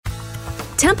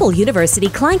Temple University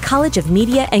Klein College of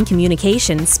Media and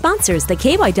Communication sponsors the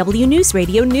KYW News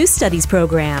Radio News Studies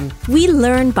program. We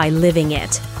learn by living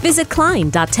it. Visit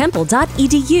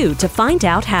klein.temple.edu to find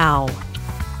out how.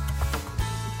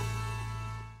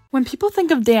 When people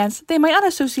think of dance, they might not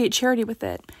associate charity with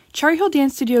it. Cherry Hill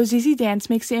Dance Studio ZZ Dance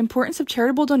makes the importance of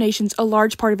charitable donations a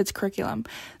large part of its curriculum.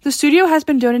 The studio has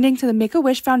been donating to the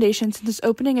Make-A-Wish Foundation since its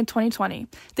opening in 2020.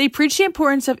 They preach the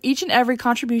importance of each and every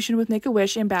contribution with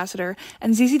Make-A-Wish ambassador,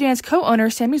 and ZZ Dance co-owner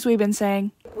Sammy Zweeben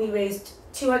saying, "We raised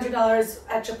 $200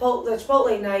 at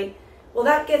Chipotle night. Well,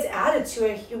 that gets added to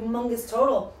a humongous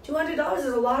total. $200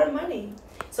 is a lot of money.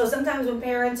 So sometimes when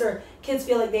parents or kids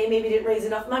feel like they maybe didn't raise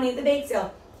enough money at the bake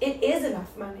sale, it is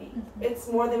enough money. It's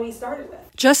more than we started with."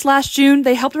 Just last June,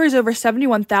 they helped raise over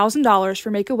 $71,000 for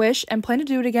Make-A-Wish and plan to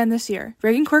do it again this year.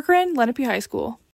 Reagan, Corcoran, Lenape High School.